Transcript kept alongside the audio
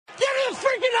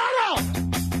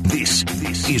This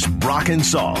is Brock and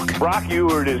Salk. Brock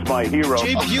Ewert is my hero.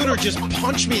 Jay Buhner just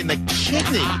punched me in the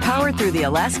kidney. Powered through the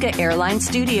Alaska Airlines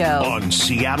studio. On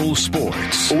Seattle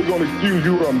Sports. We're going to accuse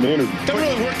you of minutes. Doesn't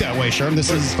really work that way, Sherm. This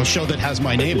is a show that has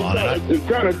my name on it. It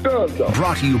kind of does, though.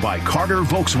 Brought to you by Carter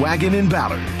Volkswagen in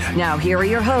Ballard. Now here are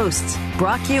your hosts,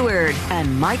 Brock Ewert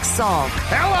and Mike Salk.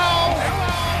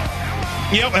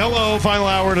 Yep, hello. Final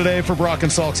hour today for Brock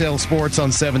and Salk Seattle Sports on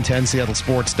 710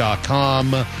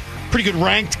 seattlesports.com. Pretty good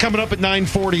Ranked coming up at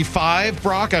 9:45.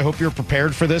 Brock, I hope you're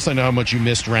prepared for this. I know how much you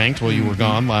missed Ranked while you were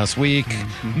gone last week.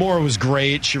 Maura was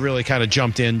great. She really kind of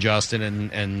jumped in, Justin,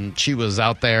 and she was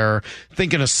out there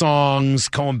thinking of songs,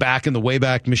 going back in the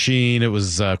Wayback Machine. It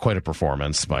was quite a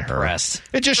performance by her. Impressed.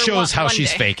 It just shows how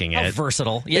she's faking it. How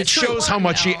versatile. Yeah, it shows how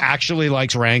much she actually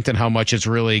likes Ranked and how much it's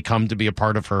really come to be a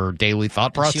part of her daily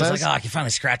thought process. She was like, I can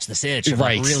finally scratch this itch. Of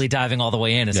right. Like really diving all the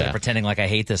way in instead of pretending like I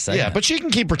hate this segment. Yeah, but she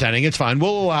can keep pretending. It's fine.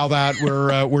 We'll allow that.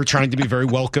 We're trying to be very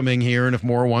welcoming here, and if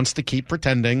Maura wants to keep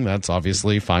pretending, that's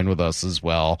obviously fine with us as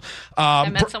well. I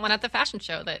met someone at the fashion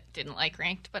show that didn't like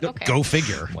Ranked, but okay. Go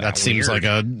figure. Wow, that seems like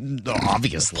a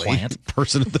obviously plant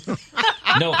person.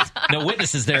 No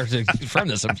witnesses there to confirm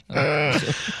this.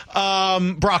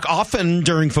 Brock, often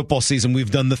during football season,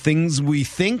 we've done the things we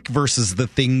think versus the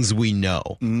things we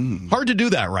know. Hard to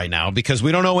do that right now because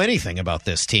we don't know anything about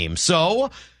this team. So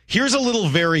here's a little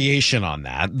variation on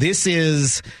that. This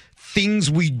is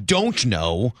things we don't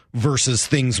know versus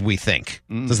things we think.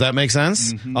 Does that make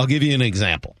sense? I'll give you an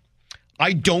example.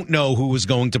 I don't know who is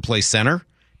going to play center,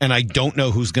 and I don't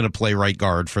know who's going to play right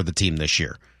guard for the team this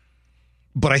year.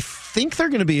 But I think they're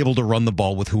going to be able to run the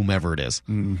ball with whomever it is.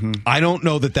 I don't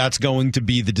know that that's going to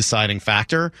be the deciding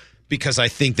factor because I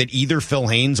think that either Phil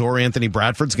Haynes or Anthony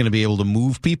Bradford's going to be able to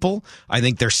move people. I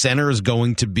think their center is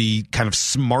going to be kind of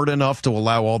smart enough to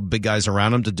allow all the big guys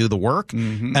around him to do the work.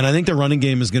 And I think the running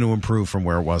game is going to improve from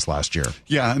where it was last year.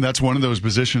 Yeah, and that's one of those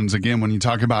positions, again, when you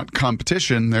talk about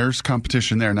competition, there's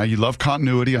competition there. Now, you love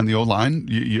continuity on the O-line.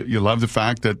 You love the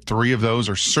fact that three of those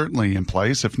are certainly in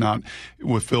place, if not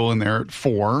with Phil in there at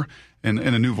 4. And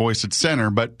a new voice at center,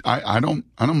 but I don't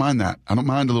mind that. I don't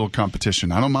mind a little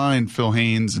competition. I don't mind Phil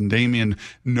Haynes and Damian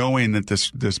knowing that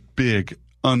this big,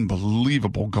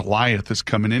 unbelievable Goliath is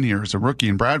coming in here as a rookie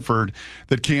in Bradford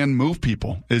that can move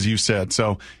people, as you said.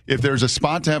 So if there's a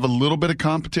spot to have a little bit of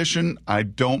competition, I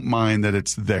don't mind that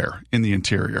it's there in the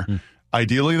interior.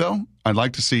 Ideally, though, I'd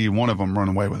like to see one of them run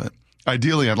away with it.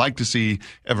 Ideally, I'd like to see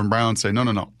Evan Brown say,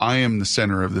 no, I am the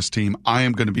center of this team. I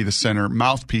am going to be the center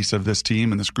mouthpiece of this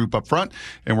team and this group up front,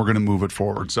 and we're going to move it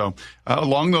forward. So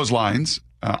along those lines,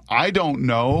 I don't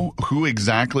know who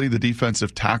exactly the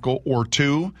defensive tackle or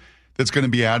two that's going to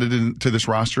be added to this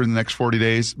roster in the next 40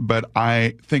 days, but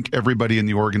I think everybody in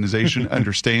the organization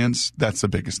understands that's the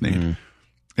biggest need.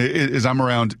 As I'm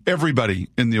around everybody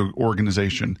in the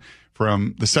organization,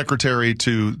 from the secretary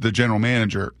to the general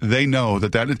manager, they know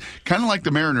that is kind of like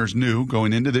the Mariners knew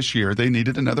going into this year, they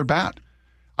needed another bat.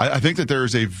 I think that there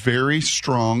is a very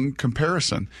strong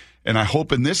comparison. And I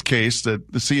hope in this case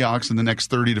that the Seahawks in the next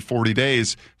 30 to 40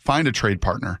 days find a trade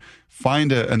partner,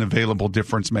 find an available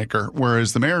difference maker.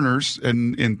 Whereas the Mariners,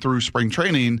 and through spring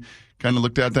training, kind of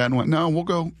looked at that and went, no, we'll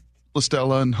go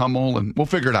LaStella and Hummel, and we'll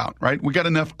figure it out, right? We got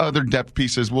enough other depth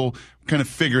pieces. We'll kind of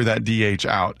figure that DH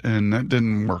out, and that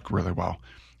didn't work really well.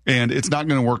 And it's not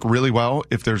going to work really well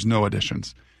if there's no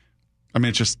additions. I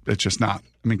mean, it's just not.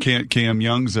 I mean, Cam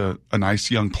Young's a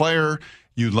nice young player.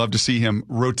 You'd love to see him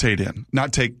rotate in,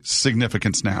 not take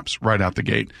significant snaps right out the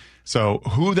gate. So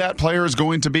who that player is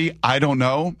going to be, I don't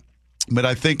know, but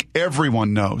I think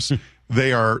everyone knows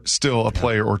they are still a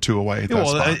player or two away at that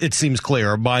spot. It seems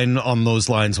clear. Mine on those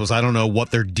lines was I don't know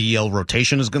what their DL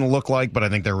rotation is going to look like, but I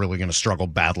think they're really going to struggle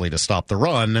badly to stop the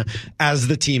run as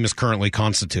the team is currently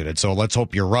constituted. So let's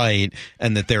hope you're right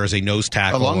and that there is a nose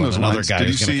tackle along those another lines, guy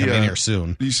who's going to come in here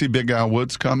soon. Did you see Big Al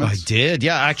Woods' comments? I did.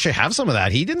 Yeah, I actually have some of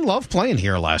that. He didn't love playing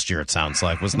here last year, it sounds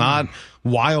like. Was not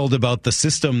wild about the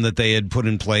system that they had put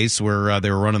in place where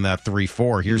they were running that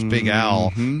 3-4. Here's Big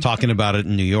Al talking about it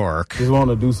in New York. Just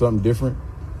wanted to do something different.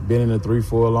 Been in the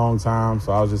 3-4 a long time,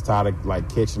 so I was just tired of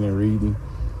catching and reading.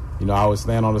 You know, I would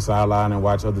stand on the sideline and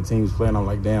watch other teams play, and I'm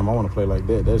like, damn, I want to play like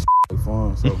that. That's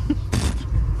fun. So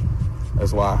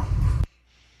that's why.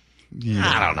 Yeah.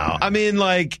 I don't know. I mean,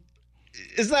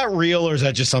 is that real or is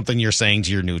that just something you're saying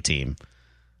to your new team?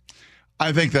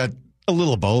 I think that a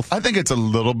little of both. I think it's a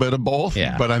little bit of both.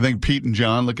 Yeah. But I think Pete and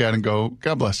John look at it and go,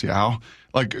 God bless you, Al.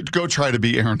 Like, go try to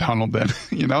be Aaron Donald then,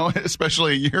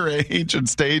 especially at your age and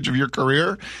stage of your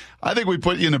career. I think we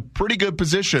put you in a pretty good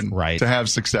position to have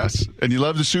success. And you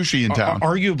love the sushi in town.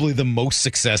 Arguably the most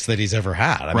success that he's ever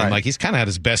had. I mean, he's kind of had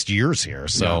his best years here.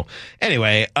 So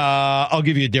anyway, I'll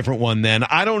give you a different one then.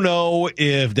 I don't know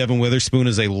if Devin Witherspoon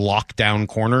is a lockdown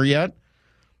corner yet,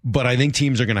 but I think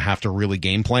teams are going to have to really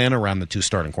game plan around the two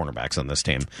starting cornerbacks on this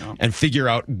team and figure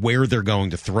out where they're going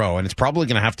to throw. And it's probably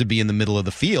going to have to be in the middle of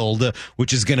the field,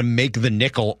 which is going to make the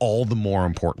nickel all the more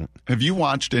important. Have you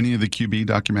watched any of the QB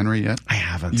documentary yet? I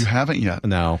haven't. You haven't yet?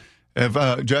 No.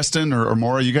 Have Justin or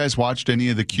Maura, you guys watched any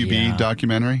of the QB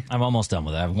documentary? I'm almost done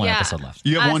with it. I have one episode left.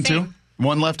 You have one too?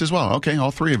 One left as well. Okay,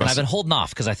 all three of us. And I've been holding off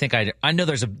because I think I know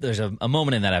there's a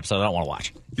moment in that episode I don't want to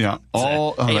watch. Yeah,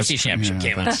 AFC Championship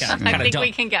game. I think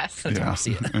we can guess. See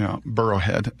it.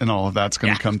 Burrowhead and all of that's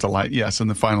going to come to light. Yes, in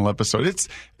the final episode. It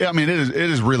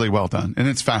is really well done and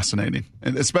it's fascinating,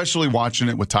 and especially watching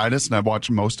it with Titus. And I've watched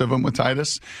most of them with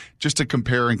Titus, just to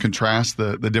compare and contrast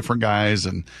the different guys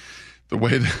and the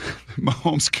way that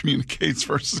Mahomes communicates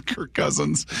versus Kirk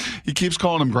Cousins. He keeps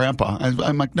calling him grandpa.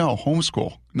 I'm like, no,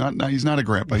 homeschool. He's not a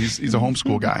grandpa. He's a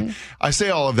homeschool guy. I say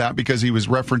all of that because he was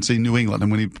referencing New England,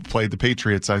 and when he played the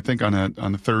Patriots, I think on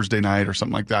a Thursday night or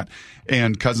something like that,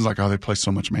 and Cousins like, oh, they play so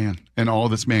much man and all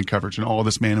this man coverage and all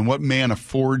this man and what man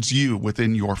affords you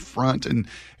within your front and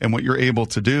what you're able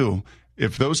to do.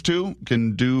 If those two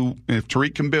can do, if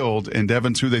Tariq can build and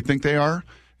Devin's who they think they are,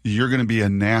 you're going to be a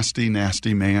nasty,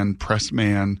 nasty man, press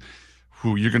man,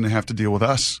 who you're going to have to deal with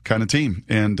us kind of team.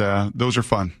 And those are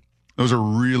fun. Those are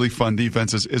really fun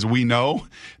defenses, as we know.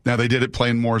 Now, they did it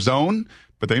playing more zone,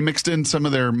 but they mixed in some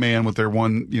of their man with their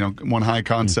one high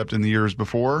concept in the years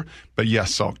before. But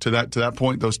yes, so to that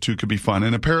point, those two could be fun.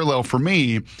 And a parallel for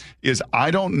me is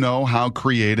I don't know how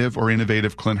creative or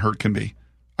innovative Clint Hurt can be.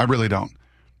 I really don't.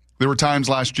 There were times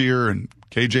last year, and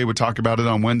KJ would talk about it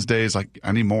on Wednesdays, like,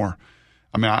 I need more.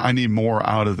 I need more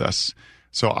out of this.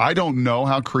 So I don't know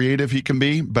how creative he can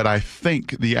be, but I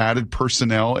think the added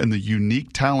personnel and the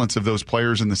unique talents of those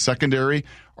players in the secondary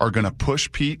are going to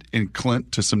push Pete and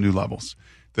Clint to some new levels.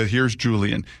 That here's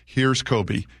Julian, here's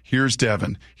Kobe, here's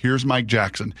Devin, here's Mike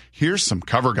Jackson, here's some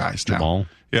cover guys now. Jamal.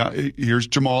 Yeah, here's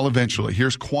Jamal eventually.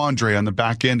 Here's Quandre on the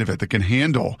back end of it that can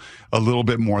handle a little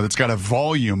bit more, that's got a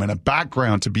volume and a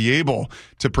background to be able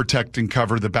to protect and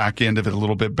cover the back end of it a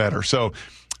little bit better. So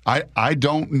I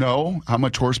don't know how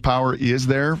much horsepower is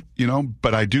there,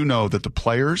 but I do know that the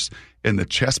players and the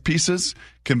chess pieces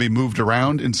can be moved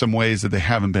around in some ways that they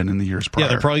haven't been in the years prior. Yeah,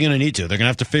 they're probably going to need to. They're going to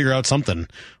have to figure out something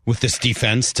with this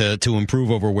defense to improve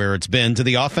over where it's been. To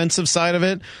the offensive side of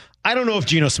it, I don't know if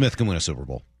Geno Smith can win a Super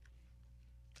Bowl.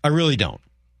 I really don't.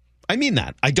 I mean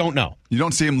that. I don't know. You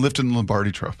don't see him lifting the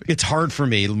Lombardi trophy. It's hard for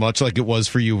me, much like it was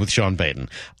for you with Sean Payton.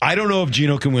 I don't know if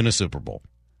Geno can win a Super Bowl,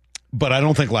 but I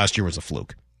don't think last year was a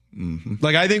fluke. Mm-hmm.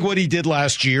 Like, I think what he did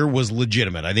last year was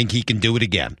legitimate. I think he can do it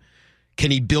again. Can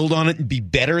he build on it and be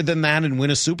better than that and win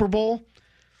a Super Bowl?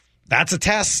 That's a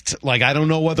test. Like, I don't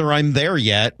know whether I'm there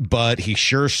yet, but he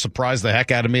sure surprised the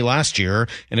heck out of me last year.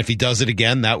 And if he does it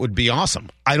again, that would be awesome.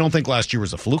 I don't think last year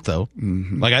was a fluke, though.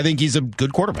 Mm-hmm. Like, I think he's a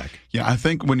good quarterback. Yeah, I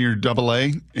think when you're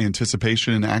AA,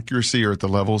 anticipation and accuracy are at the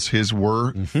levels his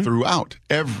were throughout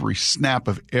every snap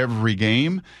of every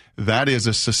game. Those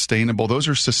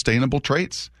are sustainable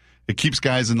traits. It keeps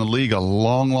guys in the league a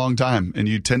long, long time, and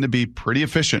you tend to be pretty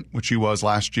efficient, which he was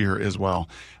last year as well.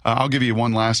 I'll give you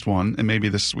one last one, and maybe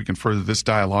we can further this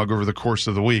dialogue over the course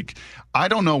of the week. I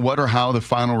don't know what or how the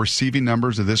final receiving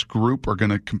numbers of this group are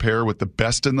going to compare with the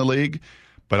best in the league,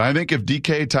 but I think if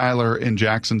DK, Tyler, and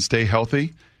Jackson stay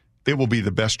healthy, it will be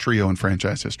the best trio in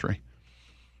franchise history.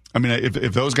 I mean,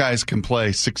 if those guys can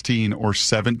play 16 or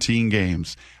 17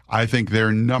 games, I think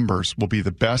their numbers will be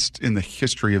the best in the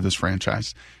history of this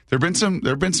franchise. There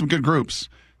have been some good groups.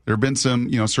 There have been some,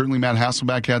 certainly Matt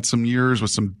Hasselbeck had some years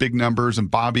with some big numbers,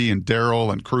 and Bobby and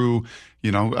Darryl and crew,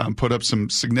 put up some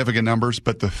significant numbers.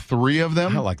 But the three of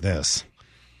them, I like this.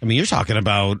 I mean, you're talking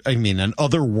about, an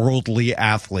otherworldly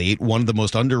athlete, one of the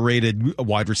most underrated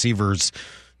wide receivers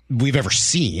we've ever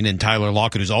seen, in Tyler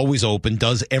Lockett, who's always open,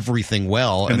 does everything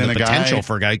well, and the potential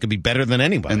for a guy who could be better than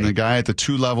anybody. And the guy at the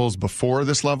two levels before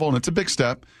this level, and it's a big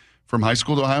step. From high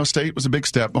school to Ohio State was a big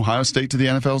step. Ohio State to the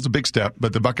NFL is a big step.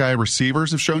 But the Buckeye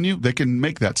receivers have shown you they can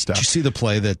make that step. Did you see the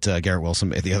play that Garrett Wilson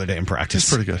made the other day in practice? It's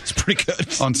pretty good. It's pretty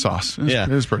good. On sauce. It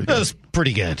was pretty good. It was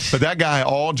pretty good. But that guy,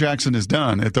 all Jackson has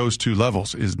done at those two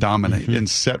levels is dominate and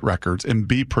set records and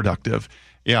be productive.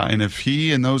 Yeah, and if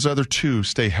he and those other two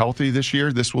stay healthy this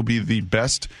year, this will be the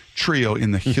best trio in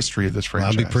the history of this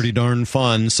franchise. That'll be pretty darn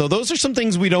fun. So those are some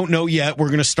things we don't know yet. We're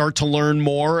going to start to learn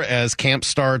more as camp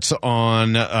starts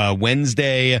on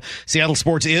Wednesday. Seattle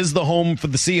Sports is the home for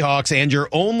the Seahawks and your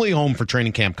only home for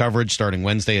training camp coverage starting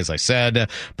Wednesday, as I said.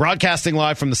 Broadcasting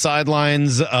live from the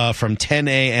sidelines from 10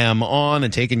 a.m. on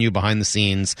and taking you behind the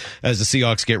scenes as the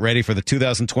Seahawks get ready for the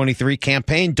 2023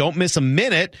 campaign. Don't miss a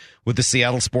minute with the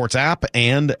Seattle Sports app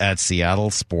and at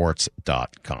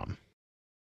seattlesports.com.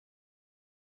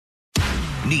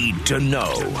 Need to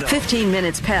know. 15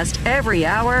 minutes past every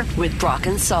hour with Brock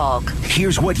and Salk.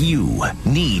 Here's what you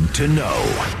need to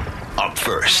know. Up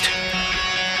first.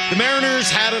 The Mariners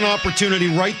had an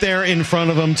opportunity right there in front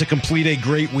of them to complete a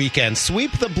great weekend.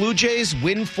 Sweep the Blue Jays,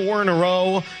 win 4 in a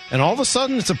row, and all of a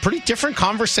sudden it's a pretty different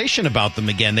conversation about them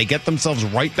again. They get themselves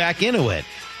right back into it.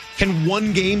 Can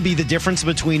one game be the difference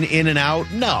between in and out?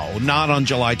 No, not on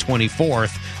July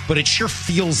 24th, but it sure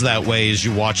feels that way as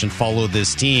you watch and follow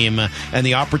this team. And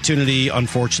the opportunity,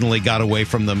 unfortunately, got away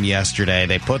from them yesterday.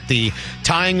 They put the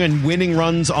tying and winning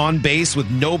runs on base with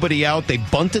nobody out. They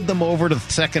bunted them over to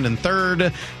second and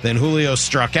third. Then Julio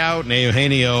struck out, and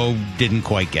Eugenio didn't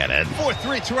quite get it.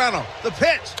 4-3 Toronto. The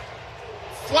pitch.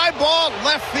 Fly ball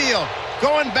left field.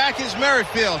 Going back is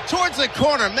Merrifield. Towards the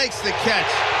corner. Makes the catch.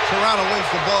 Toronto wins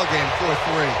the ball game 4-3.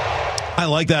 I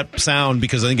like that sound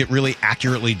because I think it really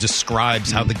accurately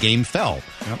describes how the game fell.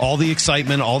 Yep. All the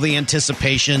excitement, all the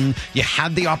anticipation. You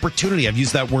had the opportunity. I've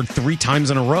used that word 3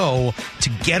 times in a row to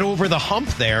get over the hump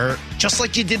there, just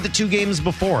like you did the 2 games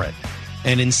before it.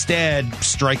 And instead,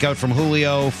 strikeout from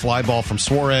Julio, fly ball from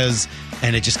Suarez,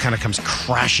 and it just kind of comes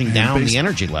crashing down the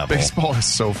energy level. Baseball is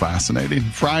so fascinating.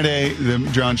 Friday,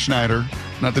 John Schneider,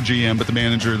 not the GM, but the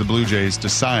manager of the Blue Jays,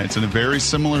 decides in a very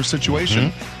similar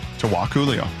situation to walk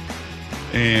Julio.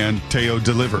 And Teo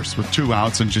delivers with 2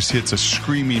 outs and just hits a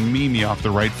screaming Mimi off the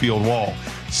right field wall.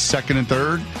 Second and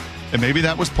third, and maybe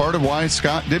that was part of why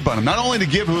Scott did bunt him. Not only to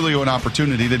give Julio an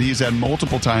opportunity that he's had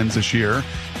multiple times this year,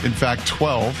 in fact,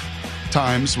 12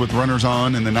 times with runners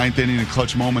on in the 9th inning and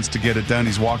clutch moments to get it done.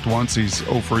 He's walked once, he's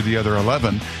 0 for the other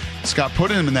 11. Scott put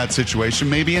him in that situation,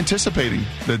 maybe anticipating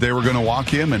that they were going to walk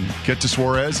him and get to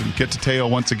Suarez and get to Teo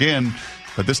once again.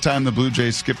 But this time the Blue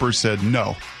Jays skipper said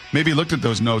no. Maybe looked at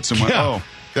those notes and went, oh,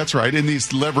 that's right. In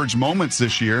these leverage moments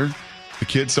this year, the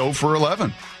kid's 0 for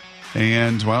 11.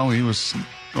 And, well, he was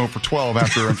 0 for 12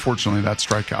 after, unfortunately, that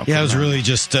strikeout. Yeah, it was really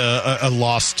just a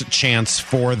lost chance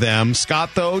for them. Scott,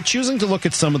 though, choosing to look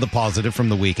at some of the positive from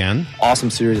the weekend. Awesome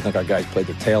series. I think our guys played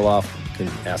their tail off.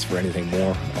 Couldn't ask for anything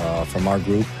more from our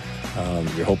group.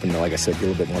 You're hoping, like I said, a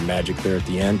little bit more magic there at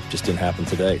the end. Just didn't happen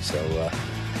today. So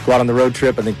go out on the road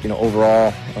trip. I think,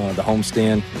 overall, the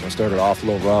homestand, started off a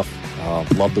little rough.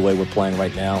 Love the way we're playing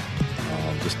right now.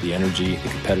 Just the energy, the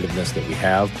competitiveness that we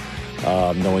have.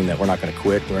 Knowing that we're not going to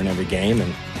quit. We're in every game,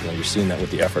 and you're seeing that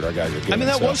with the effort our guys are giving. I mean,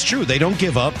 that was true. They don't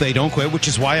give up. They don't quit, which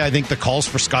is why I think the calls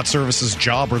for Scott Service's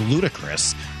job are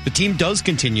ludicrous. The team does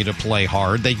continue to play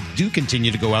hard. They do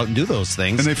continue to go out and do those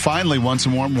things. And they finally won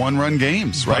some one-run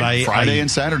games, right? Friday and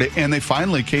Saturday. And they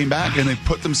finally came back, and they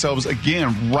put themselves,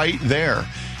 again, right there.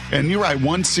 And you're right,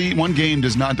 one game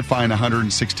does not define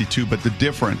 162, but the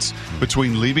difference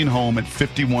between leaving home at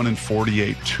 51 and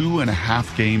 48,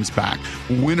 2.5 games back,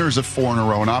 winners of 4 in a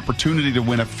row, an opportunity to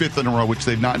win a 5th in a row, which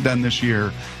they've not done this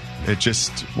year, it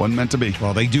just wasn't meant to be.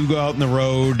 Well, they do go out on the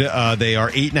road. They are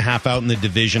 8.5 out in the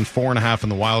division, 4.5 in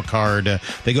the wild card.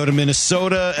 They go to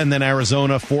Minnesota and then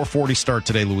Arizona. 4:40 start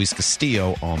today. Luis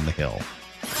Castillo on the hill.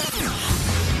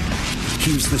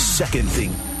 Here's the second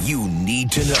thing you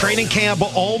need to know. Training camp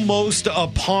almost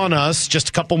upon us. Just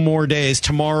a couple more days.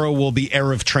 Tomorrow will be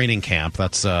Erev training camp.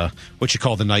 That's what you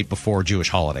call the night before Jewish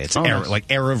holiday. It's like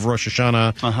Erev Rosh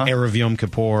Hashanah, Erev Yom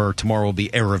Kippur. Tomorrow will be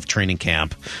Erev training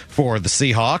camp for the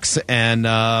Seahawks. And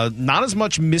not as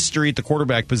much mystery at the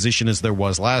quarterback position as there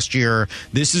was last year.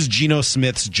 This is Geno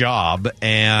Smith's job.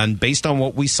 And based on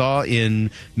what we saw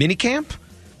in minicamp,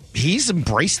 he's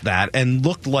embraced that and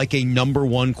looked like a number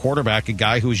 1 quarterback, a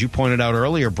guy who, as you pointed out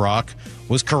earlier, Brock,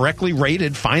 was correctly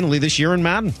rated finally this year in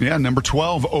Madden. Yeah, number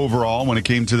 12 overall when it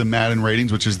came to the Madden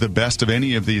ratings, which is the best of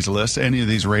any of these lists, any of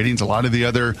these ratings. A lot of the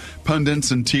other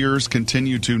pundits and tiers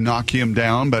continue to knock him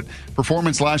down, but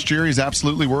performance last year, he's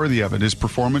absolutely worthy of it. His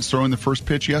performance throwing the first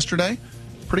pitch yesterday,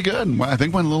 pretty good. I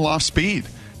think went a little off speed.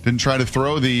 Didn't try to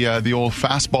throw the old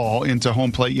fastball into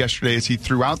home plate yesterday as he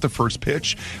threw out the first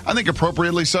pitch. I think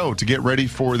appropriately so to get ready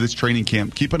for this training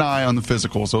camp. Keep an eye on the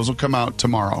physicals. Those will come out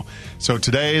tomorrow. So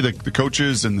today the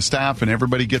coaches and the staff and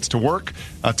everybody gets to work.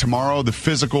 Tomorrow the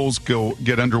physicals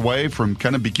get underway from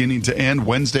kind of beginning to end.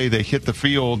 Wednesday they hit the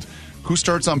field Who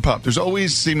starts on PUP? There's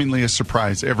always seemingly a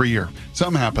surprise every year.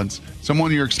 Something happens.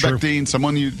 Someone you're expecting,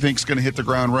 someone you think's going to hit the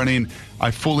ground running. I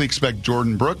fully expect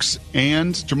Jordan Brooks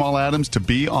and Jamal Adams to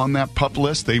be on that PUP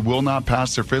list. They will not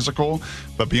pass their physical.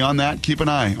 But beyond that, keep an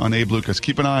eye on Abe Lucas.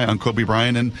 Keep an eye on Kobe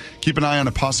Bryant. And keep an eye on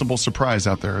a possible surprise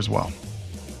out there as well.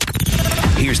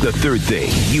 Here's the third thing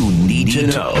you need to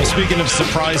know. Well, speaking of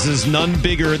surprises, none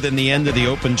bigger than the end of the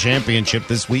Open Championship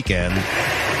this weekend.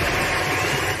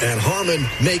 And Harmon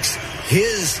makes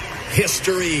his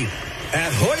history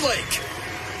at Hoylake.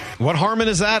 What Harmon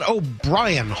is that? Oh,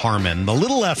 Brian Harmon, the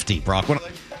little lefty, Brock.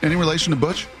 Any relation to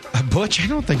Butch? Butch? I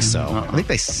don't think so. I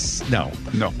think no.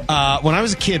 When I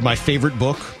was a kid, my favorite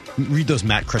book, read those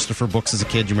Matt Christopher books as a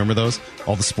kid. You remember those?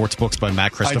 All the sports books by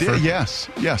Matt Christopher? I did,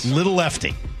 yes. Little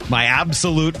Lefty, my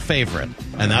absolute favorite.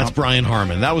 And that's Brian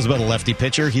Harmon. That was about a lefty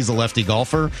pitcher. He's a lefty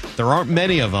golfer. There aren't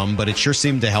many of them, but it sure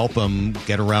seemed to help him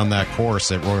get around that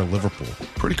course at Royal Liverpool.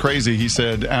 Pretty crazy. He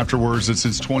said afterwards that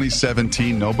since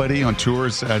 2017, nobody on tour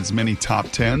has had as many top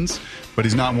tens, but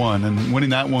he's not won. And winning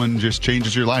that one just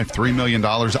changes your life. $3 million,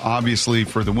 obviously,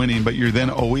 for the winning, but you're then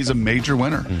always a major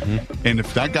winner. Mm-hmm. And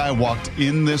if that guy walked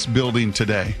in this building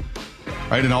today,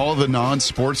 right, and all the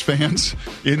non-sports fans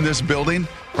in this building,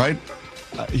 right,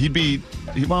 I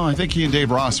think he and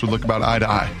Dave Ross would look about eye to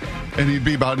eye. And he'd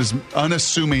be about as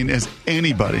unassuming as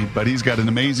anybody, but he's got an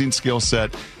amazing skill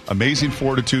set, amazing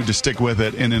fortitude to stick with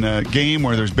it. And in a game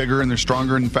where there's bigger and there's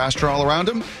stronger and faster all around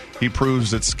him, he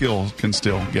proves that skill can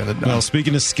still get it done. Well,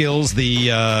 speaking of skills,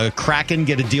 the Kraken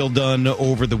get a deal done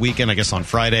over the weekend, I guess on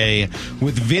Friday,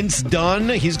 with Vince Dunn.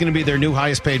 He's going to be their new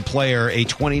highest paid player, a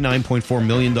 $29.4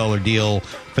 million deal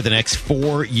for the next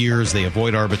 4 years. They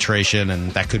avoid arbitration,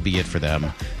 and that could be it for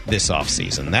them this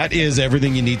offseason. That is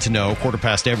everything you need to know.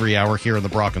 1/4 every hour here on the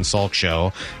Brock and Salk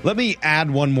Show. Let me add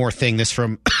one more thing. This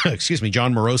from,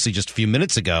 John Morosi just a few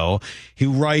minutes ago. He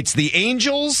writes, the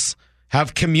Angels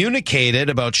have communicated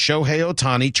about Shohei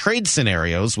Ohtani trade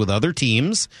scenarios with other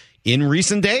teams in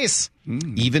recent days.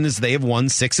 Even as they have won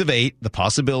 6 of 8, the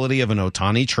possibility of an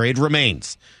Ohtani trade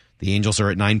remains. The Angels are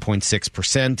at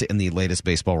 9.6% in the latest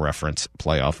Baseball Reference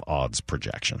playoff odds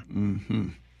projection. Mm-hmm.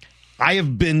 I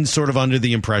have been sort of under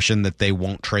the impression that they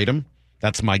won't trade him.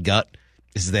 That's my gut,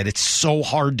 is that it's so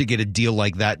hard to get a deal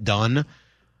like that done.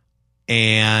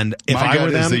 And if my I gut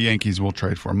were them, is the Yankees will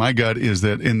trade for him. My gut is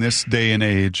that in this day and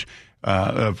age,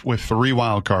 with 3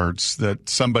 wild cards, that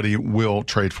somebody will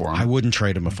trade for him. I wouldn't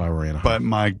trade him if I were Anaheim. But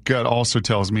my gut also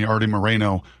tells me Artie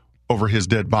Moreno, over his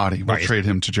dead body, will trade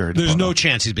him to Jerry. There's no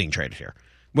chance he's being traded here.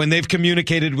 When they've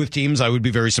communicated with teams, I would be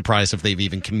very surprised if they've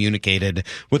even communicated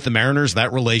with the Mariners.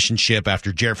 That relationship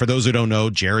after Jerry, for those who don't know,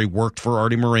 Jerry worked for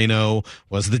Artie Moreno,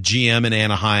 was the GM in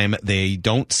Anaheim. They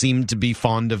don't seem to be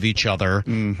fond of each other.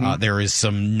 Mm-hmm. There is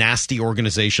some nasty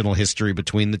organizational history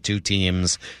between the two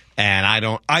teams. And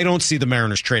I don't see the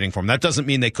Mariners trading for him. That doesn't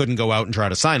mean they couldn't go out and try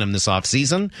to sign him this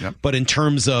offseason. Yep. But in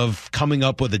terms of coming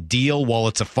up with a deal, while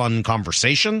it's a fun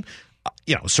conversation,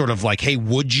 sort of like, hey,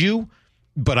 would you?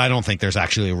 But I don't think there's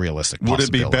actually a realistic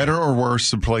possibility. Would it be better or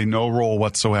worse to play no role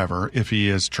whatsoever if he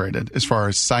is traded, as far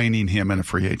as signing him in a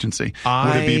free agency?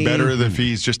 Would it be better if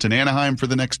he's just in Anaheim for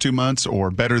the next 2 months,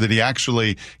 or better that he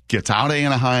actually gets out of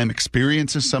Anaheim,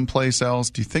 experiences someplace else?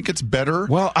 Do you think it's better?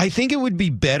 Well, I think it would be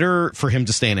better for him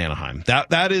to stay in Anaheim.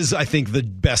 That is, I think, the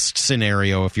best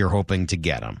scenario if you're hoping to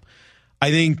get him. I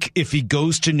think if he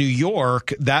goes to New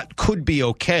York, that could be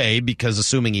okay, because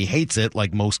assuming he hates it,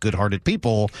 like most good-hearted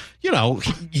people,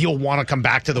 he'll want to come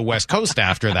back to the West Coast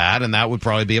after that, and that would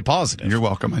probably be a positive. You're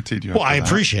welcome. I teed you up. Well, I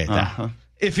appreciate that.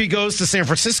 If he goes to San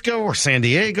Francisco or San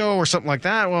Diego or something like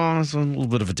that, well, it's a little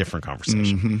bit of a different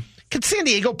conversation. Mm-hmm. Could San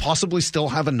Diego possibly still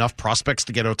have enough prospects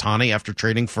to get Ohtani after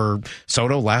trading for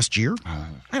Soto last year?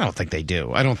 I don't think they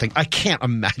do. I can't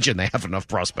imagine they have enough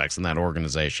prospects in that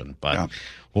organization, but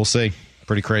we'll see.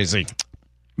 Pretty crazy.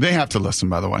 They have to listen,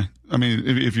 by the way. I mean,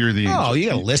 if you're the Angels, you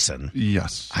got to listen.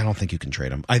 Yes. I don't think you can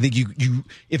trade him. I think you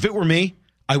if it were me,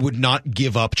 I would not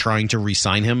give up trying to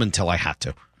re-sign him until I had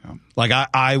to. Yeah. Like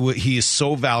I would. He is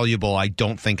so valuable. I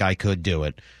don't think I could do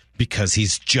it, because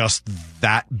he's just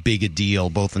that big a deal,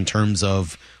 both in terms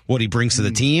of what he brings to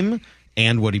the team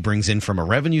and what he brings in from a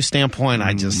revenue standpoint.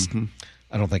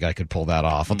 I don't think I could pull that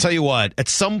off. I'll tell you what, at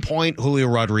some point, Julio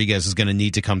Rodriguez is going to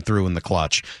need to come through in the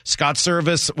clutch. Scott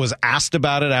Service was asked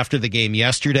about it after the game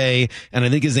yesterday, and I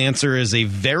think his answer is a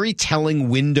very telling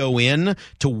window in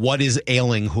to what is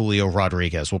ailing Julio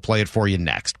Rodriguez. We'll play it for you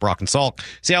next. Brock and Salk,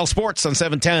 Seattle Sports on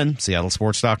 710,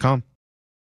 seattlesports.com.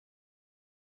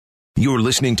 You're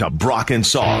listening to Brock and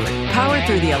Salk. Powered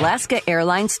through the Alaska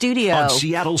Airlines Studio. On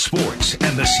Seattle Sports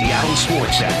and the Seattle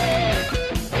Sports app.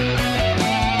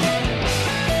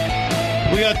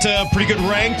 We got pretty good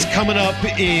ranked coming up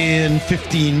in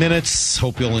 15 minutes.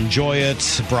 Hope you'll enjoy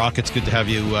it. Brock, it's good to have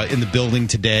you in the building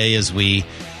today as we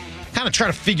kind of try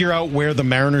to figure out where the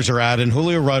Mariners are at. And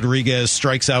Julio Rodriguez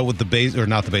strikes out with the base, or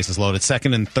not the bases loaded,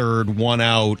 second and third, one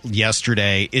out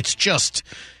yesterday. It's just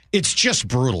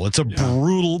brutal. It's a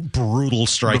brutal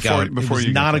strikeout. Before it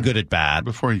was not a good at bat.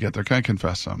 Before you get there, can I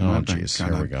confess something? Oh, jeez.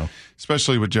 Here we go.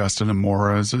 Especially with Justin and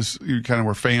Mora. You kind of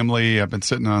were family. I've been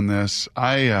sitting on this.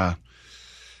 I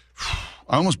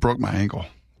almost broke my ankle.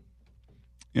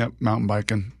 Yep, mountain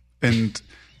biking. And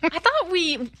I thought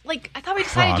we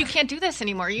decided you can't do this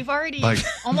anymore. You've already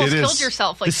almost killed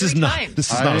yourself three times.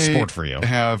 This is not a sport for you. I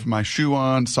have my shoe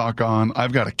on, sock on.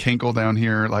 I've got a kinkle down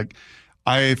here.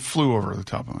 I flew over the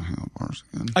top of my handlebars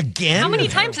again. How many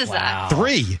times is that?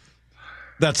 3.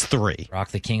 That's 3.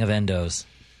 Rock the king of endos.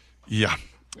 Yeah.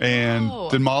 And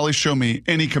did Molly show me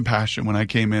any compassion when I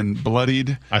came in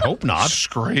bloodied? I hope not.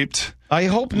 Scraped. I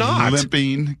hope not.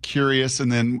 Limping, curious, and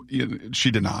then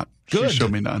she did not. Good. She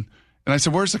showed me none. And I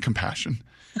said, "Where's the compassion?"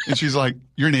 And she's like,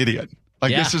 "You're an idiot.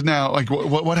 This is now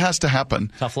what has to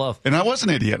happen?" Tough love. And I was an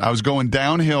idiot. I was going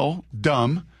downhill,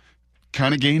 dumb,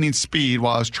 kind of gaining speed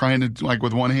while I was trying to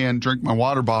with one hand drink my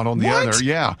water bottle and the other.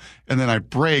 Yeah. And then I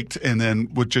braked, and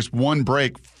then with just one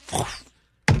brake.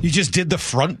 You just did the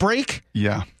front brake?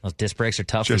 Yeah. Those disc brakes are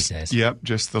tough these days. Yep,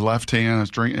 just the left hand. I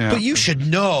was drinking. Yeah. But you should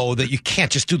know that you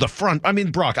can't just do the front. I mean,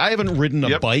 Brock, I haven't ridden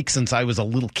a bike since I was a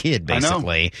little kid,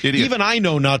 basically. I know. Even I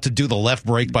know not to do the left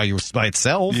brake by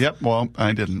itself. Yep, well,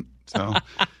 I didn't. So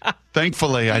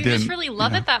thankfully I didn't. You just really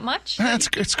love it that much?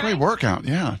 It's a great workout,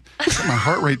 yeah. Set my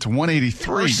heart rate to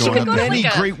 183. So many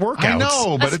great workouts. I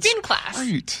know, but it's spin class.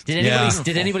 Great.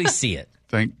 Did anybody see it?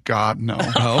 Thank God, no.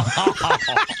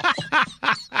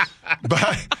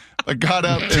 But I got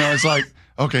up and I was like,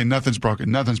 okay, nothing's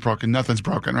broken,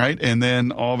 right? And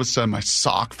then all of a sudden my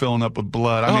sock filling up with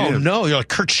blood. No, you're like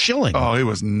Kurt Schilling. Oh, it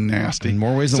was nasty. In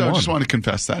more ways than one. So I just want to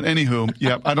confess that.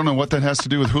 Anywho, I don't know what that has to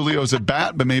do with Julio's at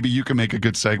bat, but maybe you can make a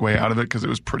good segue out of it because it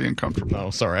was pretty uncomfortable. Oh,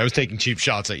 sorry. I was taking cheap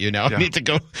shots at you now. I need to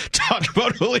go talk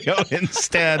about Julio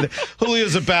instead.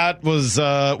 Julio's at bat was,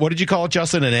 what did you call it,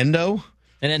 Justin? An endo?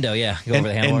 An endo, yeah. Go over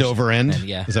the handlebars. End over end?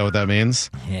 Yeah. Is that what that means?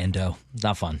 Endo.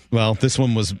 Not fun. Well, this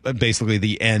one was basically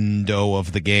the endo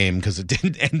of the game because it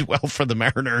didn't end well for the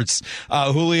Mariners.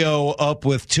 Julio up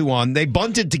with 2 on. They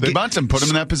bunted to They bunted him, put him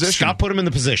in that position. Scott put him in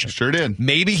the position. Sure did.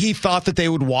 Maybe he thought that they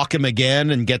would walk him again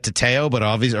and get to Teo, but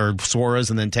or Suarez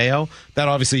and then Teo. That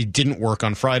obviously didn't work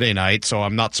on Friday night, so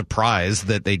I'm not surprised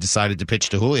that they decided to pitch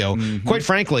to Julio. Mm-hmm. Quite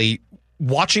frankly,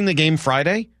 watching the game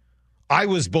Friday, I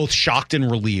was both shocked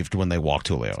and relieved when they walked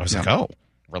Julio. I was like, oh,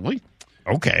 really?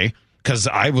 Okay. Because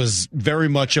I was very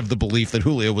much of the belief that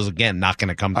Julio was, again, not going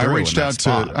to come through. I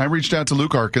reached out to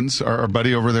Luke Arkins, our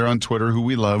buddy over there on Twitter, who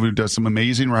we love, who does some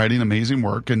amazing writing, amazing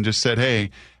work, and just said, hey,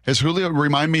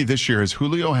 remind me this year, has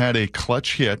Julio had a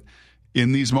clutch hit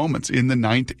in these moments, in the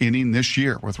 9th inning this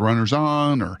year, with runners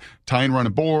on or tying run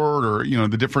aboard or,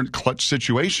 the different clutch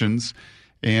situations?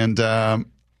 And that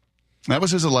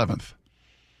was his 11th.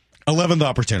 11th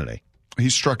opportunity.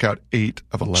 He struck out 8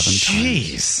 of 11 times.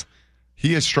 Jeez.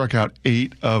 He has struck out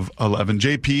 8 of 11.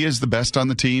 JP is the best on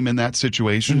the team in that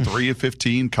situation. 3 of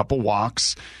 15, couple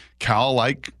walks. Cal,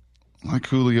 like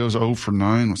Julio's 0 for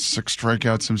 9 with 6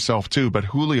 strikeouts himself too. But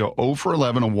Julio 0 for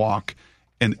 11, a walk,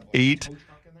 and 8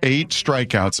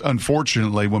 strikeouts,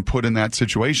 unfortunately, when put in that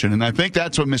situation. And I think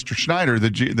that's what Mr. Schneider,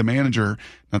 the manager,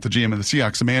 not the GM of the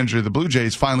Seahawks, the manager of the Blue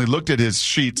Jays, finally looked at his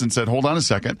sheets and said, hold on a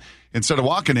second. Instead of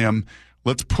walking him,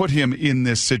 let's put him in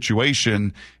this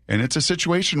situation. And it's a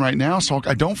situation right now, so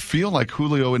I don't feel like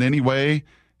Julio in any way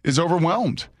is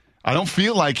overwhelmed. I don't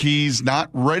feel like he's not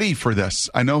ready for this.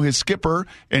 I know his skipper,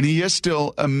 and he is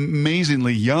still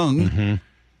amazingly young. Mm-hmm.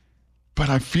 But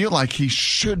I feel like he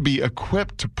should be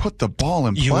equipped to put the ball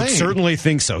in play. You would certainly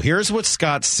think so. Here's what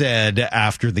Scott said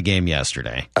after the game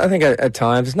yesterday. I think at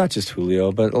times, it's not just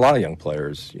Julio, but a lot of young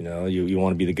players. You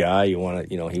want to be the guy. You want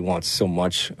to. He wants so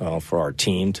much for our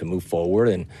team to move forward,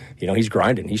 and he's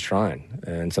grinding. He's trying,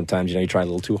 and sometimes you try a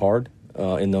little too hard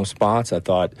in those spots. I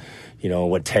thought,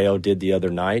 what Teo did the other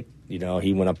night.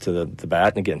 He went up to the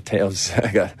bat, and again, Teo's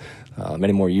got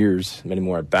many more years, many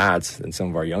more at-bats than some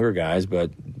of our younger guys,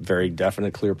 but very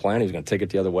definite, clear plan. He's going to take it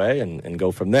the other way and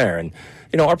go from there. And,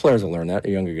 our players will learn that,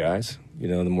 the younger guys.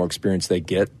 The more experience they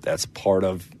get, that's part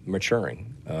of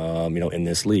maturing, in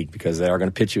this league, because they are going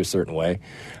to pitch you a certain way.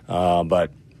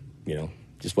 But,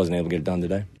 just wasn't able to get it done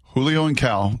today. Julio and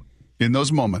Cal, in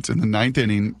those moments, in the 9th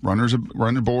inning, runners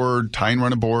run aboard, tying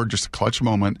run aboard, just a clutch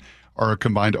moment, are a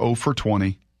combined 0 for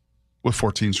 20 with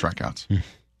 14 strikeouts.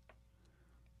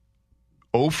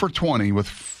 0 for 20 with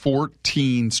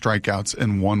 14 strikeouts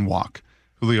and 1 walk.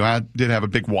 Julio did have a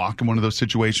big walk in one of those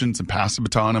situations and passed the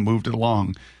baton and moved it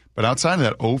along. But outside of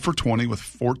that, 0 for 20 with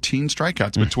 14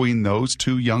 strikeouts between those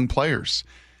two young players.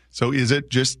 So is it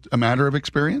just a matter of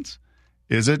experience?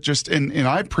 Is it just, and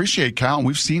I appreciate Cal, and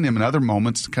we've seen him in other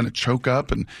moments kind of choke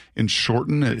up and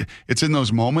shorten. It's in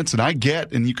those moments, and I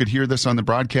get, and you could hear this on the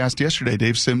broadcast yesterday,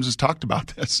 Dave Sims has talked about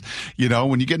this. You know,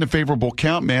 when you get in a favorable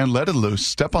count, man, let it loose,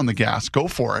 step on the gas, go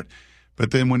for it.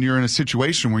 But then when you're in a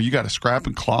situation where you got to scrap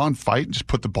and claw and fight and just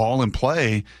put the ball in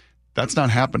play, that's not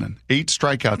happening. 8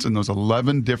 strikeouts in those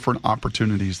 11 different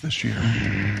opportunities this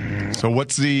year. So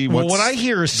what's what I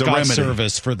hear is Scott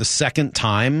Service for the second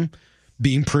time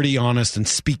being pretty honest and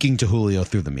speaking to Julio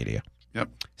through the media. Yep.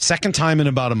 Second time in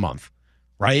about a month,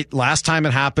 right? Last time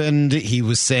it happened, he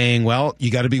was saying, well, you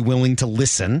got to be willing to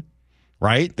listen,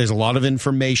 right? There's a lot of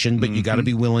information, but you got to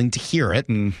be willing to hear it.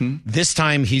 This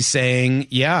time he's saying,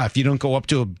 yeah, if you don't go up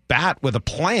to a bat with a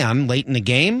plan late in the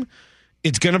game,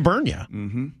 it's going to burn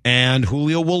you. And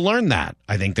Julio will learn that.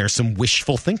 I think there's some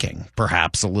wishful thinking,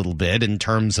 perhaps a little bit, in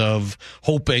terms of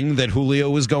hoping that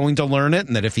Julio is going to learn it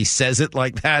and that if he says it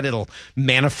like that, it'll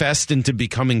manifest into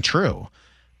becoming true.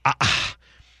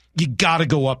 You got to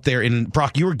go up there. And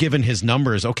Brock, you were given his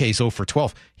numbers. Okay, so for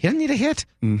 12, he doesn't need a hit.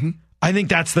 I think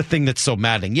that's the thing that's so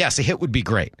maddening. Yes, a hit would be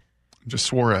great. Just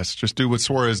Suarez. Just do what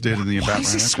Suarez did in the at-bat. Why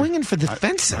is he swinging for the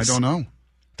fences? I don't know.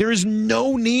 There is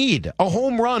no need. A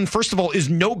home run, first of all, is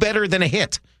no better than a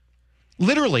hit.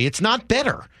 Literally, it's not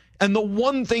better. And the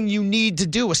one thing you need to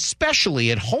do,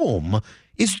 especially at home,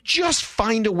 is just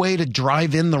find a way to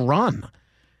drive in the run.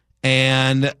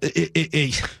 And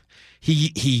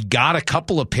he got a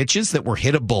couple of pitches that were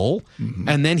hittable,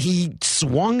 and then he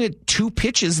swung at 2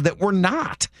 pitches that were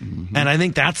not. And I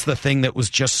think that's the thing that was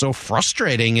just so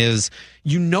frustrating is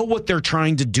you know what they're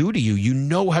trying to do to you. You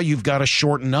know how you've got to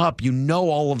shorten up. You know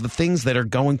all of the things that are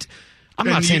going to... I'm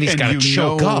not saying he's got to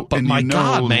choke up, but my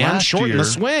God, man, shorten the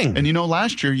swing. And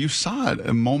last year you saw it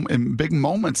in big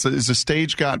moments. As the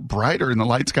stage got brighter and the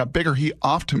lights got bigger, he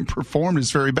often performed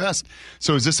his very best.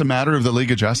 So is this a matter of the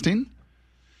league adjusting?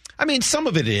 I mean, some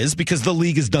of it is because the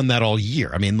league has done that all year.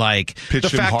 I mean, like pitch the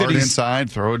fact hard that he's inside,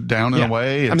 throw it down and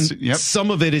away. Some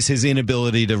of it is his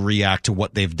inability to react to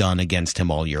what they've done against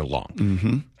him all year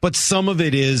long. But some of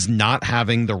it is not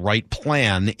having the right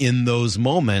plan in those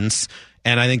moments.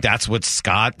 And I think that's what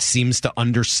Scott seems to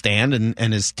understand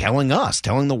and is telling us,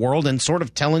 telling the world, and sort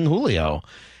of telling Julio.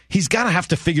 He's got to have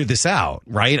to figure this out,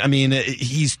 right? I mean,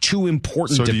 he's too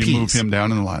important to piece. So do you move him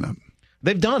down in the lineup?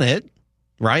 They've done it,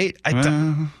 right?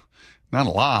 Not a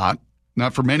lot.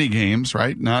 Not for many games,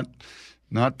 right? Not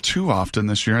too often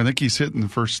this year. I think he's hit in the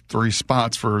first 3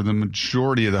 spots for the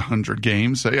majority of the 100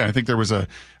 games. So, yeah, I think there was a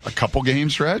couple game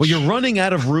stretch. Well, you're running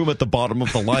out of room at the bottom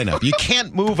of the lineup. You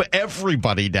can't move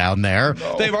everybody down there.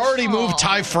 No. They've already moved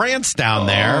Ty France down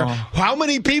there. How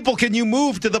many people can you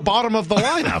move to the bottom of the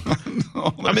lineup?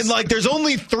 I mean, like, there's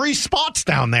only 3 spots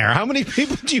down there. How many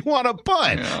people do you want to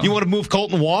put? Yeah. You want to move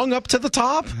Colton Wong up to the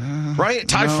top? Right?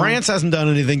 Ty France hasn't done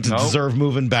anything to deserve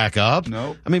moving back up.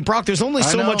 Nope. I mean, Brock, there's only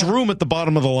so much room at the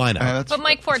bottom of the lineup. But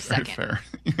Mike Ford's second. Fair.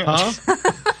 Huh?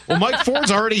 Well, Mike Ford's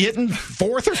already hitting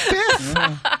 4th or 5th.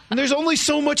 Yeah. And there's only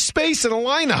so much space in a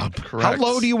lineup. Correct. How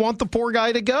low do you want the poor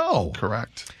guy to go?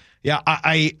 Correct. Yeah,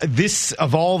 this,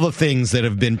 of all the things that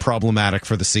have been problematic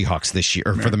for the Seahawks this year,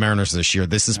 or for the Mariners this year,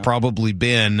 this has probably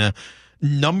been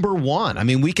number one. I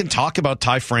mean, we can talk about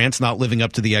Ty France not living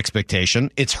up to the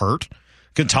expectation. It's hurt.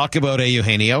 Can talk about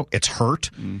Eugenio. It's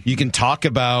hurt. You can talk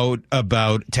about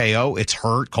Teo. It's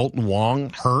hurt. Colton Wong,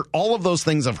 hurt. All of those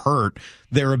things have hurt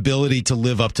their ability to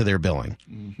live up to their billing.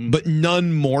 But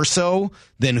none more so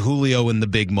than Julio in the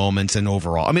big moments and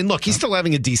overall. I mean, look, he's still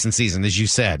having a decent season, as you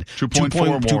said.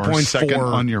 2.4 more, second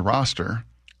on your roster.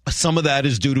 Some of that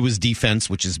is due to his defense,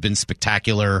 which has been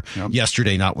spectacular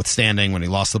yesterday, notwithstanding when he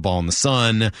lost the ball in the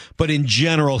sun. But in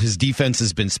general, his defense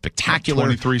has been spectacular.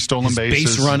 23 stolen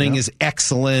bases. Base running is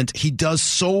excellent. He does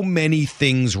so many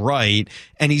things right,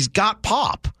 and he's got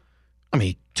pop. I mean,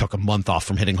 he took a month off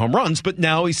from hitting home runs, but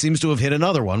now he seems to have hit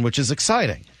another one, which is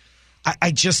exciting.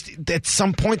 I just, at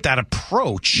some point, that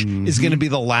approach is going to be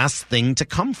the last thing to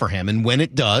come for him. And when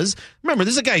it does, remember,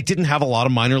 this is a guy who didn't have a lot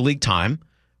of minor league time.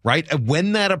 Right?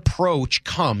 When that approach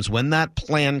comes, when that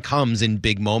plan comes in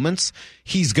big moments,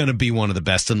 he's going to be one of the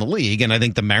best in the league. And I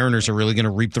think the Mariners are really going to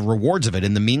reap the rewards of it.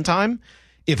 In the meantime,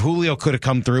 if Julio could have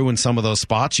come through in some of those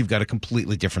spots, you've got a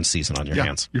completely different season on your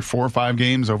hands. You're 4 or 5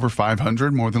 games over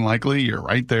 500, more than likely. You're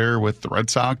right there with the Red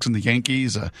Sox and the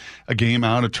Yankees, a game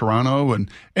out of Toronto.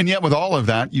 And yet with all of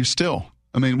that, you still,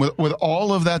 I mean, with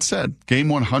all of that said, game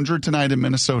 100 tonight in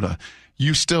Minnesota,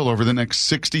 you still, over the next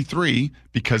 63,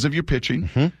 because of your pitching,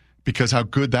 because how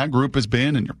good that group has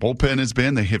been and your bullpen has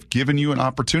been, they have given you an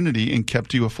opportunity and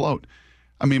kept you afloat.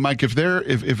 I mean, Mike, if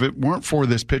it weren't for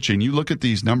this pitching, you look at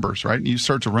these numbers, right? And you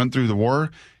start to run through the WAR.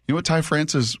 You know what Ty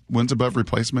France's wins above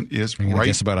replacement is right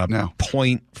guess about now?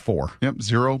 0.4. Yep,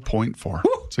 0.4.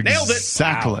 It's Nailed it.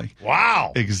 Exactly.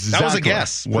 Wow. Exactly. That was a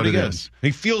guess. What Pretty it good. is. He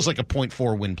feels like a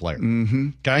 0.4 win player. Mm-hmm.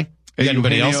 Okay.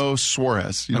 Anybody Eugenio else?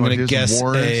 Suarez. You I'm know going to what his guess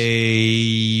WAR is?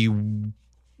 a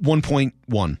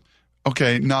 1.1.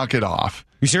 Okay, knock it off.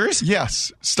 You serious?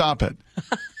 Yes. Stop it.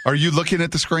 Are you looking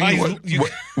at the screen?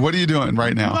 What are you doing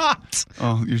right now? Not.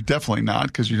 Oh, you're definitely not,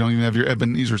 because you don't even have your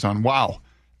Ebenezer's on. Wow.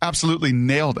 Absolutely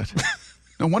nailed it.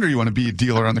 No wonder you want to be a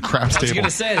dealer on the craps table. I was going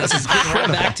to say, this is getting right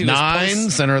back to 9,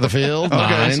 center of the field. Okay,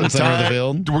 9, so center of the Ty,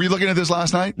 field. were you looking at this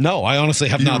last night? No, I honestly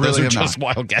have You not. Those really are have just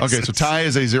not. wild guesses. Okay, so Ty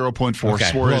is a 0.4. Okay,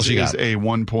 who Suarez else you is got? a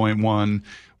 1.1.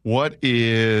 What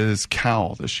is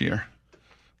Cal this year?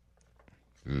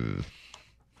 0.3,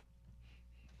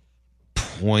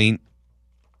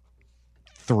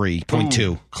 0.2.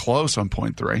 Ooh, close on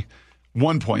 0.3.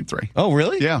 1.3. Oh,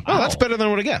 really? Yeah. Oh, that's better than I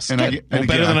would have guessed. And Good. again,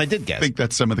 better than I did guess. I think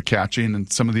that's some of the catching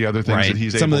and some of the other things Right. that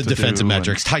he's some able of the to defensive do.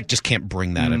 metrics. Tyke just can't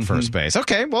bring that at first base.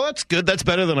 Okay, well, that's good. That's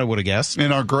better than I would have guessed.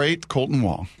 And our great Colton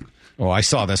Wong. Oh, I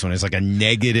saw this one. It's like a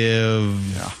negative.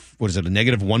 What is it? A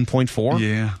negative 1.4?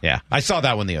 Yeah. Yeah. I saw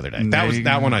that one the other day.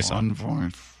 That one I saw.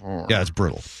 1.4. Yeah, it's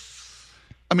brutal.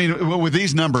 I mean, with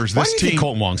these numbers, Why this do you team. think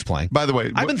Colton Wong's playing? By the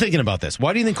way, I've been thinking about this.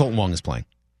 Why do you think Colton Wong is playing?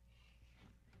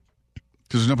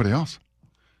 Because there's nobody else.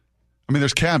 I mean,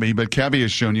 there's Cabby, but Cabby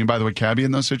has shown you. And by the way, Cabby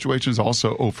in those situations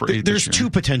also 0 for 8. There's two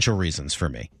potential reasons for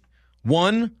me.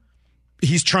 One,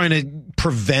 he's trying to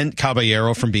prevent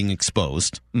Caballero from being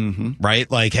exposed, right?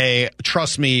 Like, hey,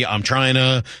 trust me, I'm trying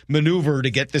to maneuver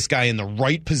to get this guy in the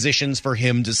right positions for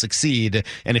him to succeed.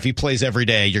 And if he plays every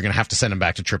day, you're going to have to send him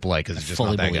back to AAA because he's just fully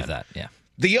not that believe good. that, yeah.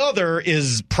 The other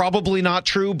is probably not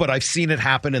true, but I've seen it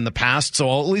happen in the past, so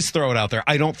I'll at least throw it out there.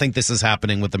 I don't think this is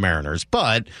happening with the Mariners,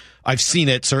 but I've seen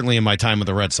it certainly in my time with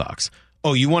the Red Sox.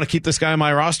 Oh, you want to keep this guy on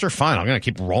my roster? Fine, I'm going to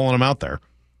keep rolling him out there.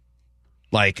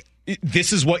 Like,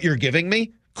 this is what you're giving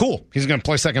me? Cool. He's going to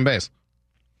play second base.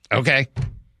 Okay.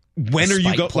 When are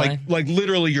you like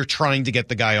literally you're trying to get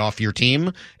the guy off your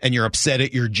team and you're upset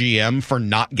at your GM for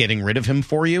not getting rid of him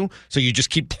for you, so you just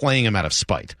keep playing him out of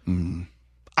spite.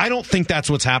 I don't think that's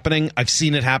what's happening. I've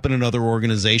seen it happen in other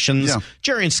organizations. Yeah.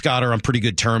 Jerry and Scott are on pretty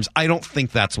good terms. I don't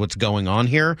think that's what's going on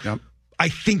here. Yep. I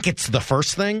think it's the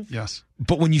first thing. Yes.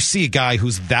 But when you see a guy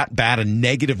who's that bad, a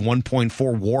negative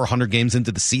 1.4 WAR 100 games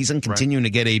into the season, continuing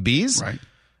to get ABs, right.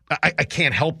 I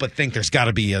can't help but think there's got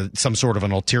to be some sort of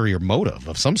an ulterior motive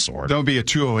of some sort. That would be a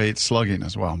 208 slugging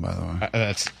as well, by the way.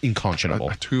 That's unconscionable.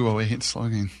 A 208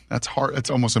 slugging. That's hard. It's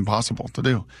almost impossible to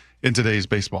do in today's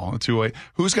baseball. A 208.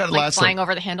 Who's got like flying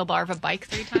over the handlebar of a bike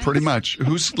 3 times? Pretty much.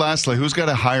 Who's got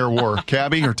a higher WAR,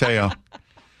 Cabby or Teo?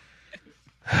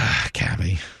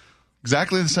 Cabby.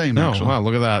 Exactly the same, No, actually. wow,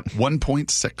 look at that. 1.6.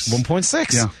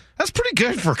 1.6? Yeah. That's pretty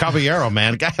good for Caballero,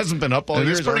 man. Guy hasn't been up all year.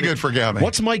 It is pretty good for Gabby.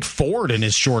 What's Mike Ford in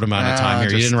his short amount of time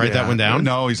here? You didn't write that one down?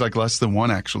 No, he's like less than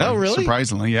 1, actually. Oh, really?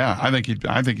 Surprisingly, yeah. I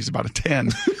think he's about a 10.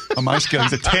 On my scale,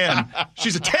 he's a 10.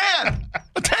 She's a 10!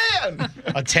 A 10!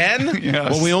 A 10?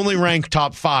 Yes. Well, we only rank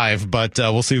top 5, but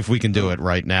we'll see if we can do it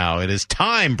right now. It is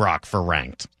time, Brock, for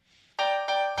Ranked.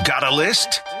 Got a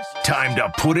list? Time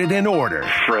to put it in order.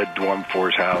 Fred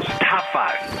Dwumfor's house. Top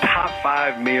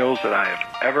 5 meals that I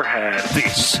have ever had.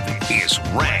 This is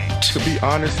Ranked. To be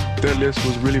honest, their list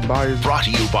was really biased. Brought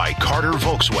to you by Carter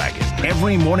Volkswagen.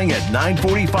 Every morning at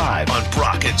 9:45 on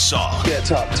Brock and Saul. Yeah,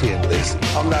 top 10 list.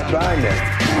 I'm not buying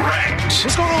that. Ranked.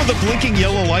 What's going on with the blinking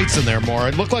yellow lights in there, Maura?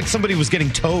 It looked like somebody was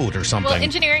getting towed or something. Well,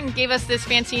 engineering gave us this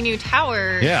fancy new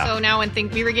tower. Yeah. So now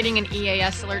we were getting an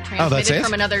EAS alert transmitted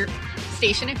from another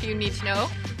station, if you need to know.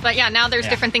 But yeah, now there's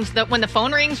different things. When the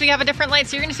phone rings, we have a different light.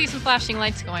 So you're going to see some flashing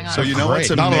lights going on. So you know what's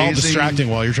amazing? Not at all distracting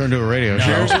while you're trying to do a radio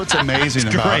show. Here's what's amazing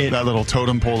about great. that little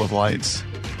totem pole of lights.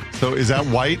 So is that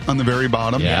white on the very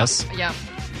bottom? Yes. Yeah.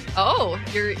 Oh,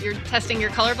 you're testing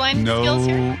your colorblind skills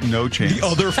here? No chance. The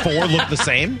other 4 look the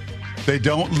same? They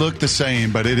don't look the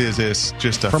same, but it's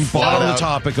just a From flat bottom out, to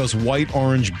top, it goes white,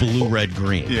 orange, blue, red,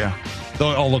 green. Yeah. They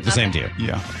all look the same to you?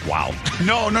 Yeah. Wow.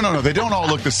 No. They don't all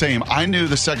look the same. I knew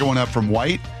the second one up from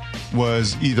white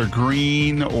was either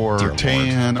green or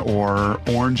tan or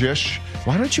orangish.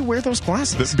 Why don't you wear those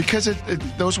glasses? Because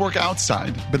those work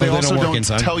outside, but they also don't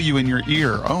tell you in your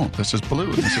ear, oh, this is blue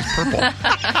and this is purple.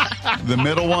 The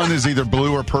middle one is either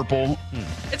blue or purple.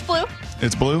 It's blue.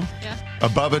 It's blue? Yeah.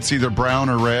 Above it's either brown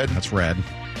or red. That's red.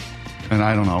 And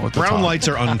I don't know what the brown top. lights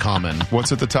are uncommon.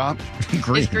 What's at the top?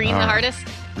 Green. Is green the hardest?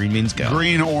 Green means go.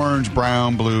 Green, orange,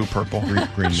 brown, blue, purple.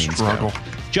 Green means struggle. go.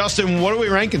 Justin, what are we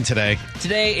ranking today?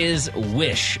 Today is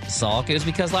Wish, Salk. It was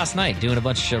because last night, doing a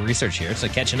bunch of research here, so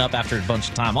catching up after a bunch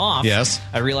of time off, yes,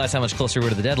 I realized how much closer we were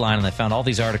to the deadline, and I found all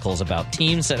these articles about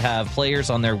teams that have players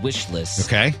on their wish lists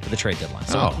for the trade deadline.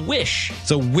 So Wish.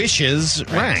 So Wishes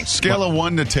ranked. Scale of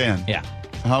 1 to 10. Yeah.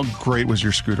 How great was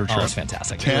your scooter trip? Oh, it was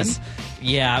fantastic. 10?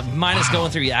 Minus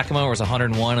going through Yakima where it was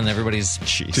 101 and everybody's...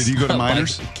 Jeez. Did you go to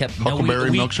Miners?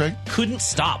 Huckleberry milkshake? Couldn't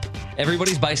stop.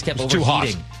 Everybody's bikes kept Too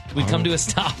overheating. hot. We'd come to a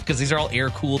stop because these are all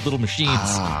air-cooled little machines.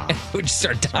 And we'd just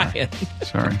start dying.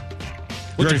 Sorry.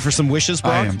 You ready for some wishes,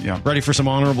 Brock? I am, yeah. Ready for some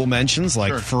honorable mentions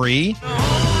like free?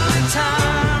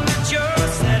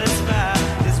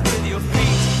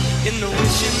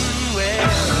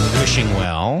 Wishing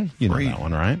well. You know that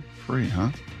one, right? Free,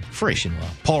 huh? Free.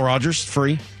 Paul Rogers,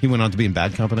 free. He went on to be in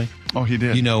Bad Company. Oh, he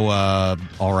did. You know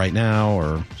All Right Now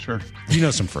or... Sure. You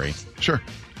know some free. Sure.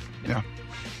 Yeah.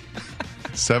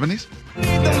 70s?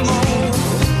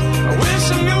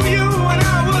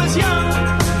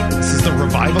 This is the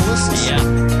Revivalists? Yeah.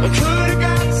 Came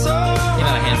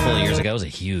out a handful of years ago. It was a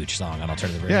huge song on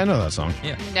alternative radio. Yeah, I know that song.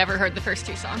 Yeah. Never heard the first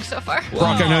two songs so far.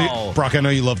 Brock, I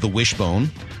know you love the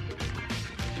Wishbone.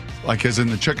 Like as in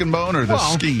the chicken bone or the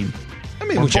scheme? I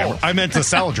mean, whichever. I meant the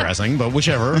salad dressing, but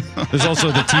whichever. There's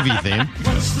also the TV theme.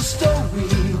 What's the story,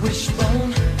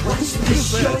 Wishbone?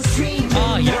 What's your dream?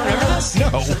 Oh, you don't remember this?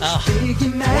 No.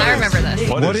 I remember this.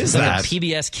 What is that? A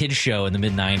PBS kids show in the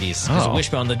mid-90s. It was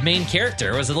Wishbone. The main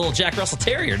character was a little Jack Russell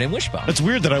Terrier named Wishbone. It's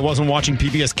weird that I wasn't watching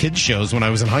PBS kids shows when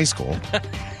I was in high school.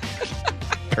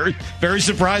 Very, very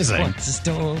surprising. What's the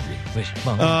story,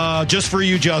 Wishbone? Just for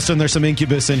you, Justin, there's some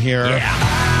Incubus in here.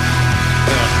 Yeah.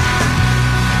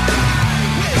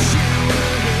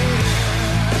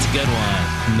 That's a good one.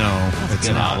 No, it's a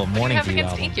good album. Morning What do you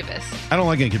have View against album. Incubus? I don't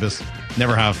like Incubus.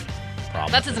 Never have.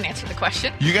 That doesn't answer the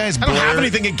question. You guys I don't have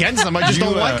anything against them. I just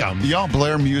don't like them. Y'all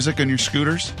blare music on your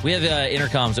scooters? We have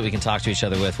intercoms that we can talk to each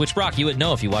other with, which, Brock, you would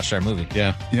know if you watched our movie.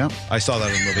 Yeah. Yeah. I saw that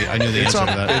in the movie. I knew the answer to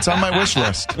that. It's on my wish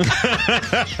list.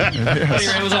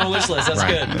 It was on a wish list. That's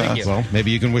good. Thank you. Well,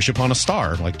 maybe you can wish upon a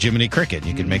star, like Jiminy Cricket.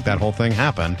 You can make that whole thing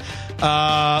happen.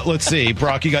 Let's see.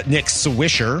 Brock, you got Nick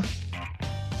Swisher,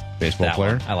 baseball That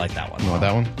player. one. I like that one. You want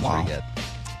that one? Wow. Pretty good.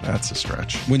 That's a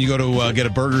stretch. When you go to get a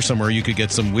burger somewhere, you could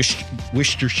get some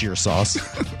Worcestershire sauce.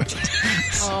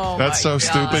 That's so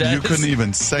stupid. You couldn't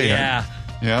even say it.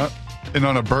 Yeah. And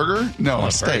on a burger? No,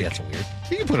 a steak. That's weird.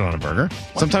 You can put it on a burger.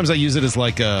 Sometimes I use it as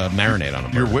like a marinade on a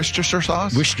burger. Your Worcestershire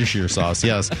sauce? Worcestershire sauce,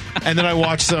 yes. And then I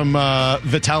watched some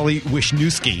Vitaly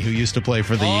Wisniewski, who used to play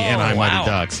for the Anaheim Mighty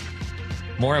Ducks.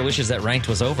 More I wishes that Ranked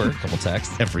was over. A couple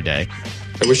texts. Every day.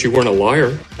 I wish you weren't a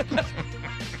liar.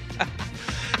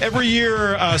 Every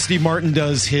year, Steve Martin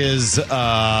does his If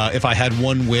I Had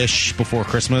One Wish Before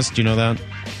Christmas. Do you know that?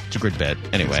 It's a great bit.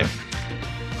 Anyway.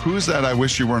 Who's that? I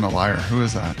wish you weren't a liar. Who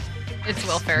is that? It's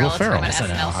Will Ferrell. It's from an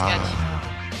SNL sketch.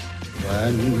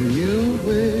 When you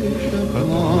wish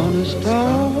upon a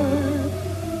star,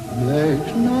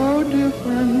 makes no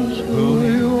difference who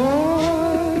you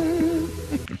are.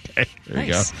 Okay, there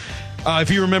you go.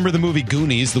 If you remember the movie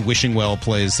Goonies, the wishing well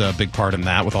plays a big part in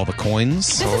that with all the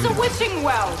coins. This is a wishing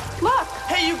well. Look.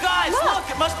 Hey, you guys, look.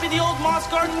 It must be the old Moss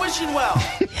Garden wishing well.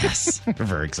 Yes. We're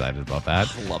very excited about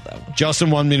that. I love that one.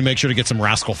 Justin wanted me to make sure to get some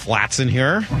Rascal Flatts in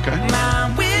here. Okay. My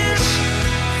wish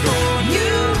for you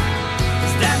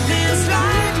is that this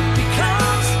life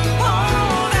becomes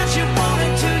all that you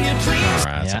wanted to your dreams.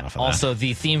 All right, that's enough of that. Also,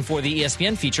 the theme for the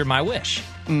ESPN feature, My Wish.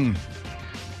 I'm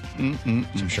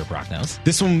sure Brock knows.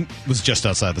 This one was just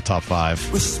outside the top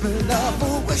 5. Wish me love,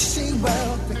 oh, wishing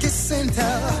well, the kiss and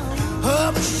tell,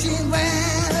 oh, wishing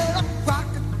well, rock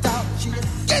it out,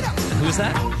 get up. Who is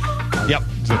that? Yep.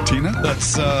 Is that Tina?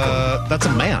 That's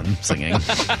a man singing.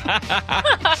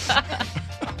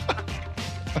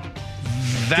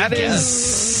 That is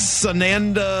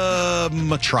Sananda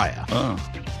Maitreya. Oh.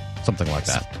 Something like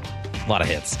that. A lot of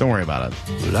hits. Don't worry about it.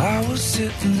 Well, I was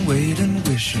sitting, waiting,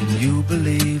 wishing you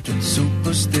believed in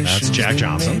superstition. That's Jack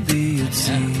Johnson. Maybe you'd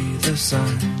see the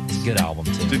sign. It's a good album,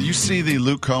 too. Did you see the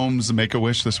Luke Combs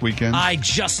Make-A-Wish this weekend? I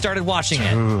just started watching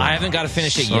it. I haven't got to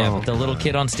finish it yet, but the little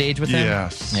kid on stage with him?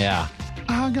 Yes. Yeah.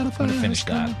 I gotta finish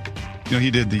that. You know, he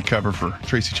did the cover for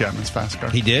Tracy Chapman's Fast Car.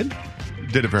 He did?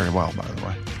 Did it very well, by the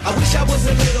way. I wish I was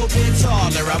a little bit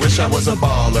taller. I wish I was a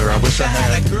baller. I wish I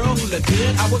had a girl who looked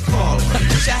good, I would call her. I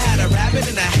wish I had a rabbit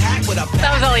in a hat with a...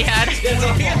 That was all he had.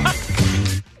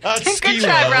 That's Good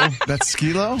try, Brock. That's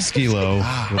Skilo? Skilo,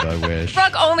 what I wish.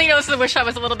 Brock only knows the wish I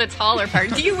was a little bit taller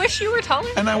part. Do you wish you were taller?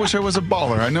 And I wish I was a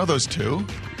baller. I know those two.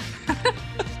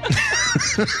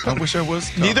 I wish I was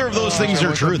taller. Neither of those things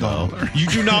are true, though. You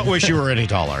do not wish you were any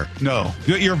taller. No.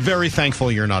 You're very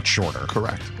thankful you're not shorter.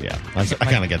 Correct. Yeah. I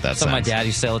kind of get that sense. My dad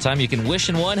used to say all the time, you can wish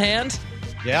in one hand.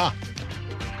 Yeah.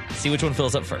 See which one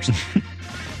fills up first.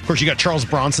 Of course, you got Charles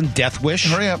Bronson, Death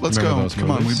Wish. Hurry up, let's go.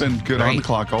 Come on, we've been good on the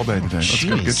clock all day today. Let's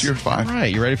go. Get to your 5. All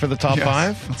right, you ready for the top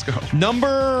 5? Let's go.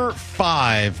 Number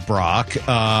 5, Brock,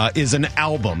 is an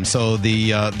album. So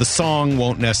the song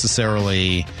won't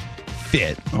necessarily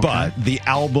fit, but the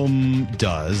album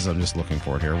does. I'm just looking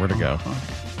for it here. Where'd it go?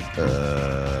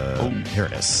 Here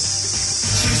it is.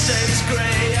 Tuesday's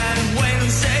gray and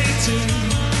Wednesday too.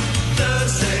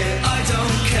 Thursday, I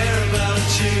don't care about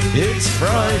you. It's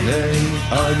Friday,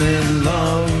 I'm in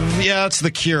love. Yeah, it's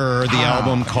The Cure, the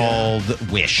album called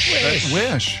Wish.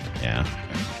 Wish. Yeah.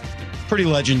 Pretty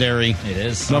legendary. It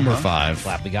is. Number 5.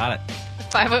 Glad we got it.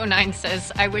 509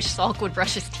 says, I wish Salk would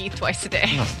brush his teeth twice a day.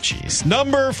 Oh, jeez.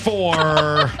 Number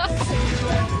 4.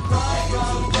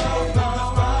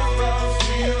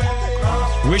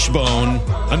 Wishbone.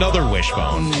 Another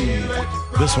Wishbone.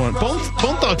 This one. Bone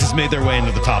Thugs has made their way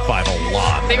into the top 5 a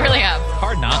lot. They really have.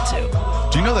 Hard not to.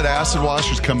 Do you know that Acid Wash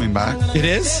is coming back? It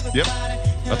is? Yep.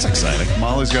 That's exciting.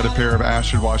 Molly's got a pair of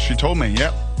Acid Wash. She told me,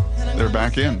 yep, they're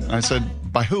back in. I said,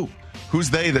 by who? Who's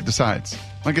they that decides?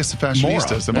 I guess the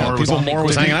fashionistas. Maura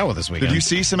was hanging out with this weekend. Did you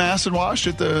see some Acid Wash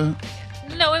at the...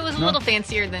 No, it was a little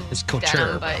fancier than it's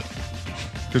couture, but...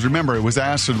 Because remember, it was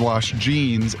Acid Wash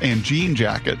jeans and jean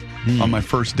jacket on my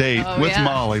first date with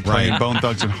Molly playing Bone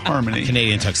Thugs and Harmony.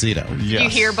 Canadian Tuxedo. Did you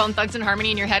hear Bone Thugs and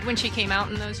Harmony in your head when she came out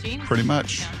in those jeans? Pretty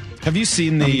much. Yeah. Have you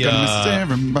seen the...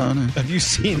 have you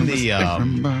seen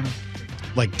the...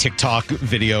 like TikTok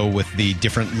video with the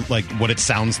different... Like what it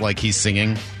sounds like he's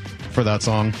singing for that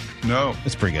song? No.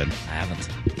 It's pretty good. I haven't.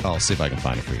 I'll see if I can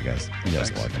find it for you guys. You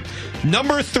guys will like it.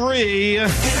 Number 3...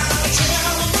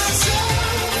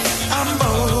 I'm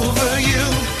over you.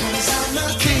 I'm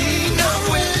the king of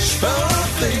wishbone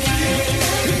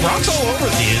thinking. Brock's all over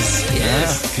these.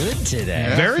 Yes, good today.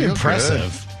 Yeah, very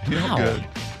impressive. Good. Wow. Good.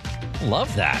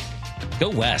 Love that. Go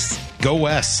West. Go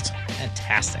West.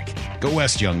 Fantastic. Go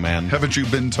West, young man. Haven't you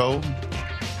been told?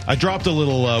 I dropped a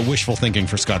little wishful thinking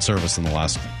for Scott Service in the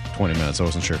last 20 minutes. I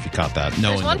wasn't sure if you caught that.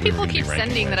 There's one people keep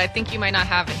sending that I think you might not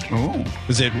have in here. Oh.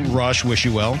 Is it Rush, Wish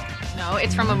You Well? No,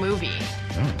 it's from a movie.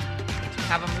 Oh.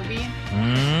 Have a movie?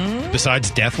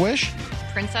 Besides Death Wish?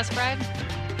 Princess Bride?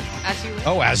 As You Wish?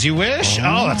 Oh, As You Wish?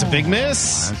 Oh, that's a big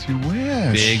miss. As You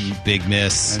Wish. Big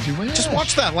miss. As You Wish. Just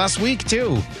watched that last week,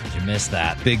 too. You missed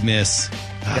that. Big miss.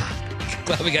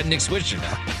 Glad we got Nick Swisher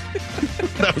now.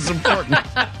 That was important.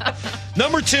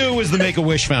 Number 2 is the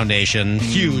Make-A-Wish Foundation.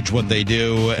 Huge what they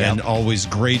do, and always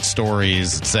great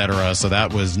stories, etc. So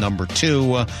that was number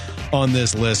 2 on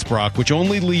this list, Brock, which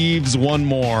only leaves one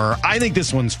more. I think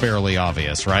this one's fairly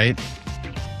obvious, right?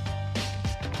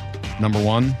 Number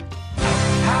 1?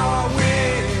 How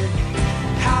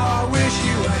I wish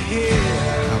you were here.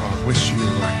 How I wish you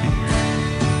were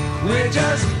here. We're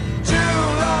just two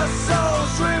lost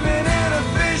souls swimming in a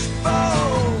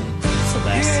fishbowl. It's the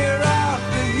best. Year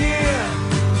after year.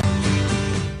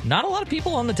 Not a lot of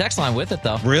people on the text line with it,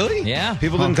 though. Really? Yeah.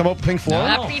 People didn't come up with Pink Floyd?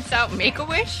 That beats out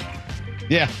Make-A-Wish?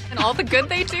 Yeah. And all the good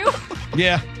they do?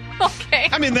 Yeah. Okay.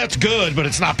 I mean, that's good, but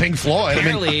it's not Pink Floyd.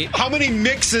 Apparently. I mean, how many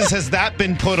mixes has that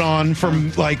been put on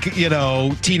from, like,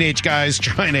 teenage guys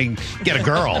trying to get a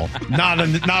girl? Not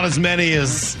as many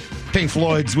as Pink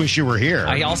Floyd's Wish You Were Here.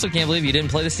 I also can't believe you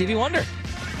didn't play the Stevie Wonder.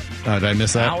 Did I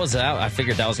miss that? That was out. I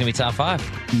figured that was going to be top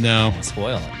 5. No. I'll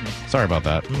spoil it. Sorry about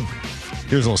that.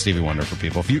 Here's a little Stevie Wonder for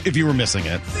people if you were missing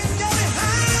it.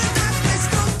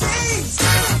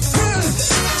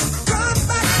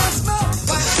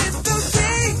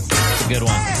 Good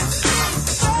one.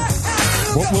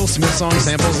 What Will Smith song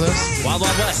samples this? Wild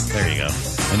Wild West. There you go.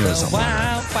 I knew it was something.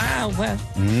 Wild Wild West.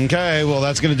 Okay, well,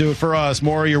 that's going to do it for us.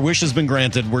 Maura, your wish has been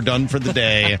granted. We're done for the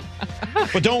day.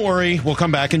 But don't worry. We'll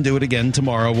come back and do it again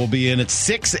tomorrow. We'll be in at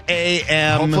 6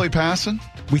 a.m. Hopefully passing?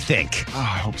 We think. Oh,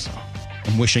 I hope so.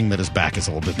 I'm wishing that his back is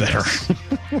a little bit better.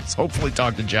 Let's hopefully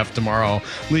talk to Jeff tomorrow,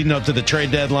 leading up to the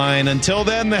trade deadline. Until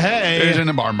then, the hay. He's in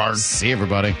the barn. See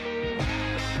everybody.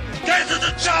 Get to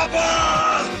the chopper!